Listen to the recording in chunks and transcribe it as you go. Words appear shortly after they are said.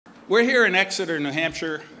We're here in Exeter, New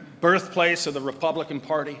Hampshire, birthplace of the Republican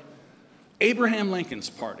Party, Abraham Lincoln's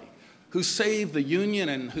party, who saved the Union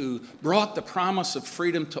and who brought the promise of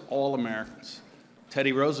freedom to all Americans.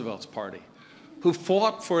 Teddy Roosevelt's party, who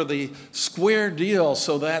fought for the square deal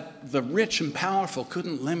so that the rich and powerful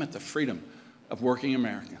couldn't limit the freedom of working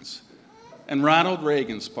Americans. And Ronald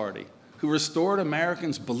Reagan's party, who restored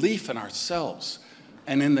Americans' belief in ourselves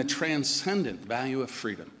and in the transcendent value of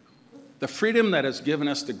freedom. The freedom that has given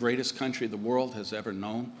us the greatest country the world has ever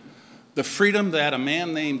known. The freedom that a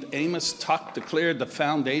man named Amos Tuck declared the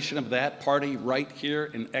foundation of that party right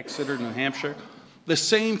here in Exeter, New Hampshire. The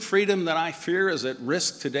same freedom that I fear is at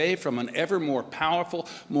risk today from an ever more powerful,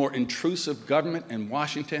 more intrusive government in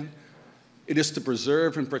Washington. It is to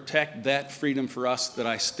preserve and protect that freedom for us that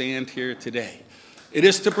I stand here today. It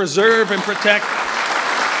is to preserve and protect.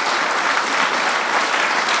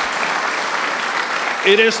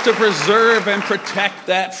 It is to preserve and protect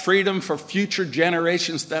that freedom for future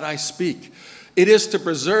generations that I speak. It is to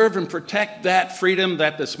preserve and protect that freedom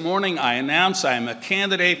that this morning I announce I am a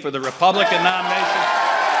candidate for the Republican nomination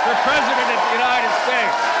for President of the United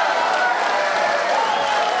States.